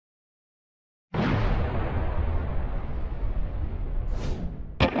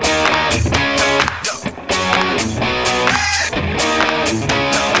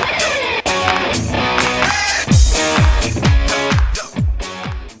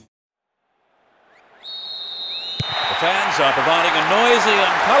Fans are providing a noisy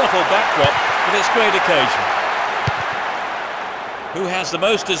and colourful backdrop for this great occasion. Who has the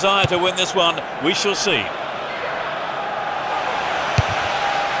most desire to win this one, we shall see.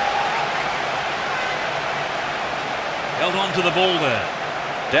 Held on to the ball there.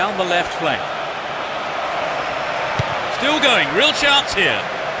 Down the left flank. Still going, real chance here.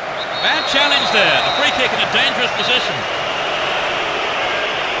 Bad challenge there, a free kick in a dangerous position.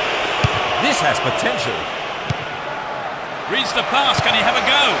 This has potential. Reads the pass, can he have a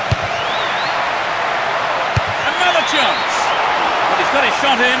go? Another chance! But he's got his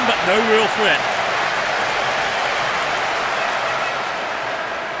shot in, but no real threat.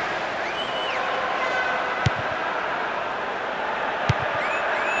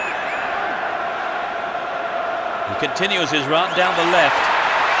 He continues his run down the left.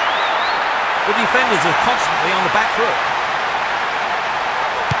 The defenders are constantly on the back foot.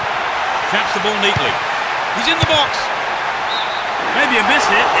 Traps the ball neatly. He's in the box. Maybe a miss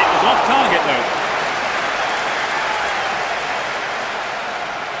hit. It was off target though.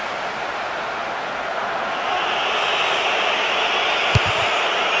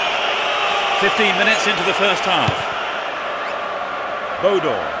 "15 minutes into the first half.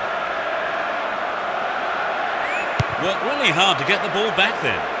 Roda. Worked really hard to get the ball back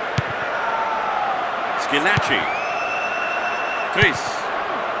then. Skilacci. Chris.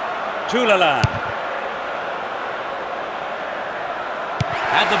 Lyon.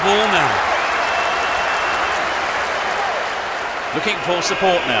 Had the ball now. Looking for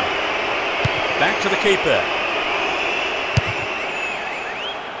support now. Back to the keeper.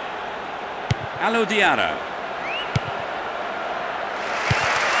 Rodada.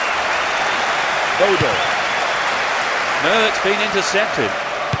 Roda. No, it's been intercepted.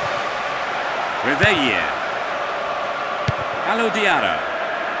 Reveille. Rodada.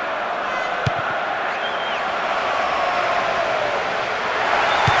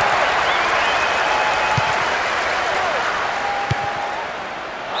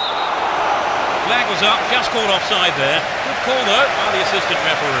 Flag was up, just called offside there. Good call though by the assistant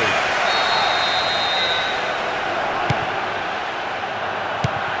referee.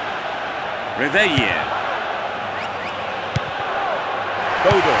 Reveille.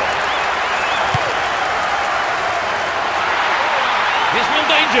 Roda. Here's real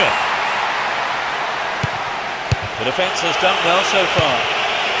danger. The defence has done well so far.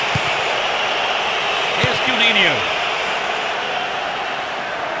 Here's Juninho.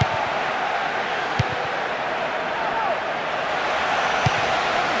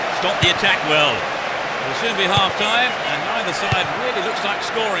 Stopped the attack well. It'll soon be half-time, and neither side really looks like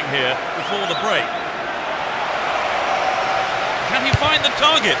scoring here before the break. Can he find the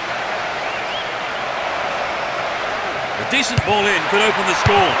target? A decent ball in could open the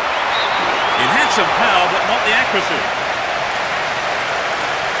score. It had some power, but not the accuracy.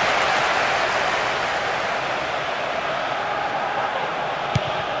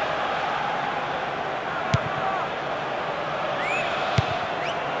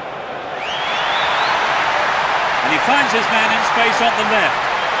 Finds his man in space on the left.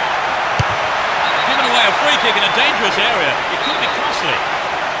 Giving away a free kick in a dangerous area. It could be costly.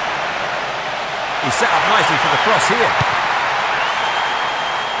 He's set up nicely for the cross here.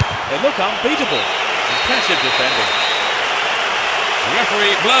 They look unbeatable. Impressive defending. The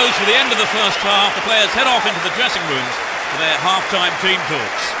referee blows for the end of the first half. The players head off into the dressing rooms for their half-time team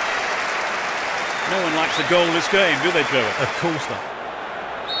talks. No one likes a goalless game, do they, Joe? Of course not.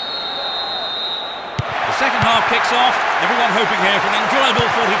 Second half kicks off, everyone hoping here for an enjoyable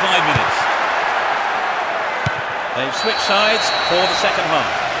 45 minutes. They've switched sides for the second half.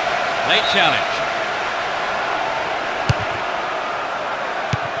 Late challenge.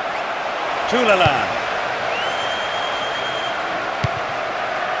 Lyon.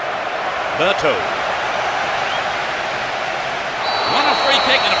 Berto. Won a free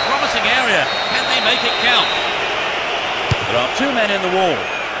kick in a promising area. Can they make it count? There are two men in the wall.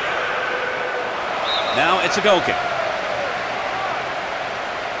 Now it's a goal kick.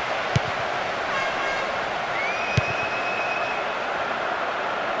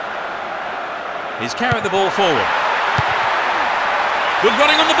 He's carried the ball forward. Good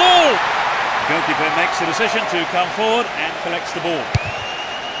running on the ball. The goalkeeper makes the decision to come forward and collects the ball.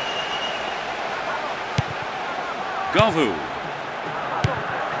 Gavu.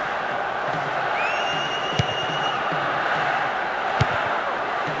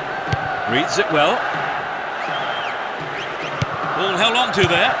 Reads it well. Ball held on to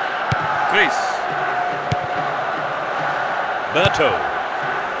there. Chris. Berto.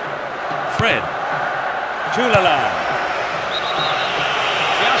 Fred. Lyon.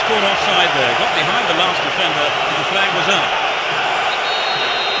 Just caught offside there. Got behind the last defender, but the flag was up.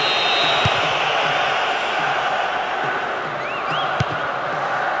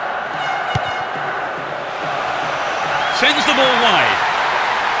 Sends the ball wide.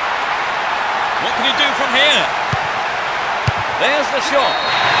 What can he do from here? There's the shot.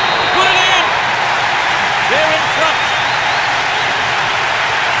 Put it in! They're in front.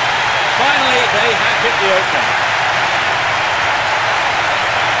 Finally, they have hit the opener.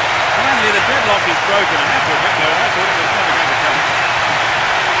 Finally, the deadlock is broken, and after a bit there, I thought it was never going to come.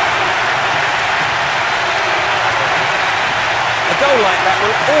 A goal like that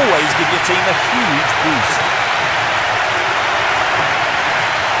will always give your team a huge boost.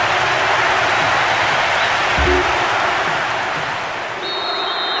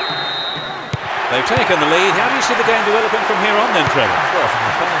 They've taken the lead. How do you see the game developing from here on then, Trevor? Well, from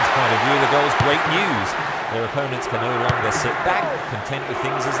the fans' point of view, the goal's great news. Their opponents can no longer sit back, content with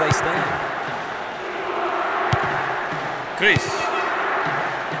things as they stand. Chris.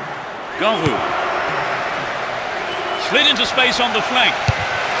 Ganvu. Slid into space on the flank.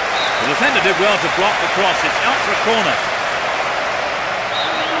 The defender did well to block the cross. It's out for a corner.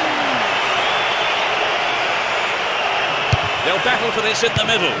 They'll battle for this in the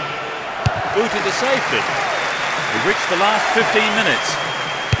middle. Booted to safety. We've reached the last 15 minutes.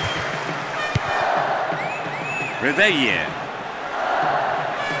 Reveille.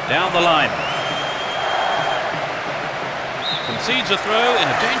 Down the line. Concedes a throw in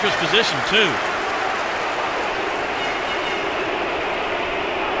a dangerous position too.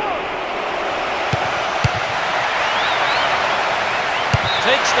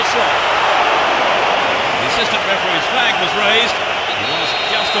 Takes the shot. The assistant referee's flag was raised. He was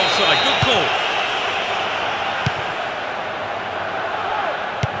just offside. Good call.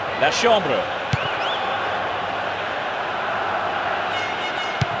 La Chambre.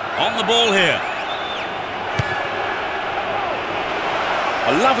 On the ball here.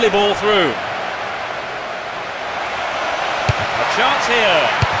 A lovely ball through. A chance here.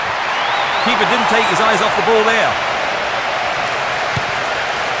 Keeper didn't take his eyes off the ball there.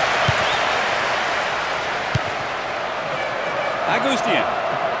 Agustien.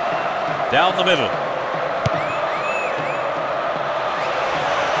 Down the middle.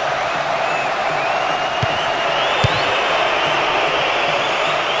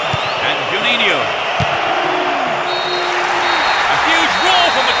 And Juninho. A huge roar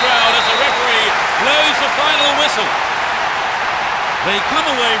from the crowd as the referee blows the final whistle. They come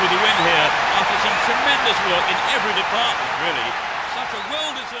away with the win here after some tremendous work in every department, really. Such a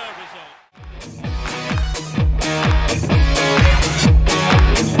well-deserved result.